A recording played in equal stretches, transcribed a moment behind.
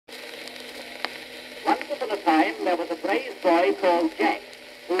there was a brave boy called Jack,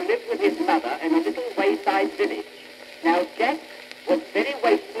 who lived with his mother in a little wayside village. Now, Jack was very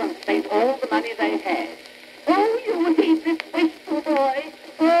wasteful and spent all the money they had. Oh, you heedless, wasteful boy!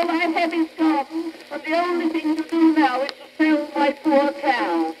 All I have is gone, and the only thing to do now is to sell my poor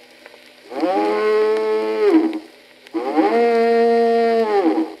cow.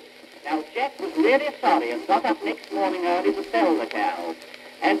 Now, Jack was really sorry and got up next morning early to sell the cow.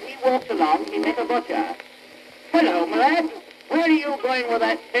 As he walked along, he met a butcher. Hello, my lad. Where are you going with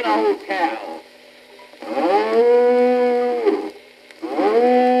that thin old cow?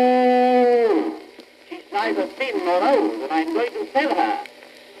 She's neither thin nor old, and I'm going to sell her.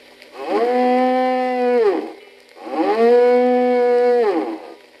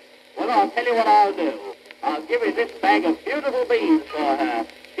 Well, I'll tell you what I'll do. I'll give you this bag of beautiful beans for her,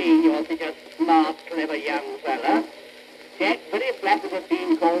 seeing you're such a smart, clever young fella. Jack, very flattered at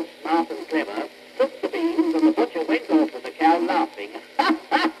being called smart and clever, took the beans, and the butcher went off with the cow laughing.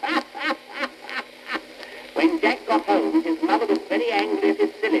 When Jack got home, his mother was very angry at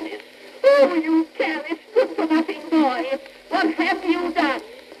his silliness. Oh, you careless, good-for-nothing boy! What have you done?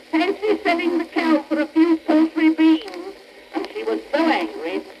 Fancy selling the cow for a few paltry beans. And she was so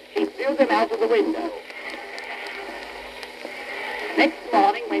angry, she threw them out of the window. Next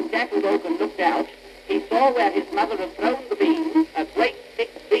morning, when Jack awoke and looked out, he saw where his mother had thrown the beans, a great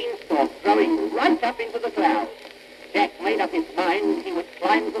thick beanstalk growing right up into the clouds. Jack made up his mind he would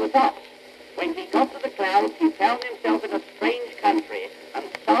climb to the top. When he got to the clouds, he found himself in a strange country and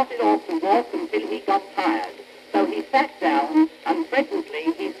started off to walk until he got tired. So he sat down, and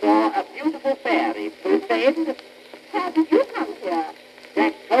presently he saw a beautiful fairy who said, "How did you come here?"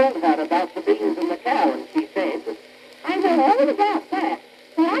 Jack told her about the beans and the cow, and she said, "I know all about that,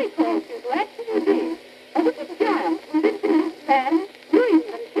 so I told you to act as you did. A wicked giant who lived in this land ruined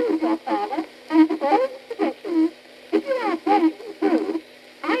and killed your father and took all his possessions. If you are brave and true,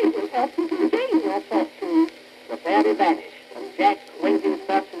 I will help you to regain your fortune." The fairy vanished, and Jack went in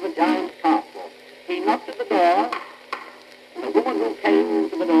search of the giant's castle. He knocked at the door, and the woman who came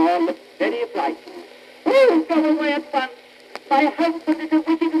to the door looked very frightened. "Oh, go away at once! My husband is a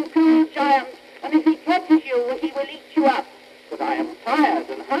wicked and cruel giant, and if he catches you, he will eat you up. But I am tired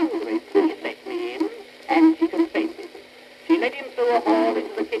and hungry. Please let me in." And she consented. She led him through a hall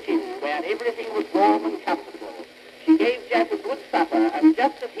into the kitchen, where everything was warm and comfortable. She gave Jack a good supper, and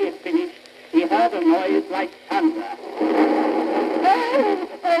just as he had finished, he heard a noise like thunder.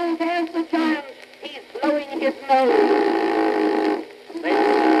 Oh, there's the giant. He's blowing his nose. And then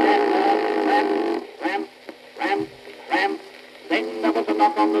Jack heard tramp, tramp, tramp. Then there was a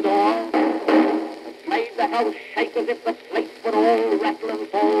knock on the door. It made the house shake as if the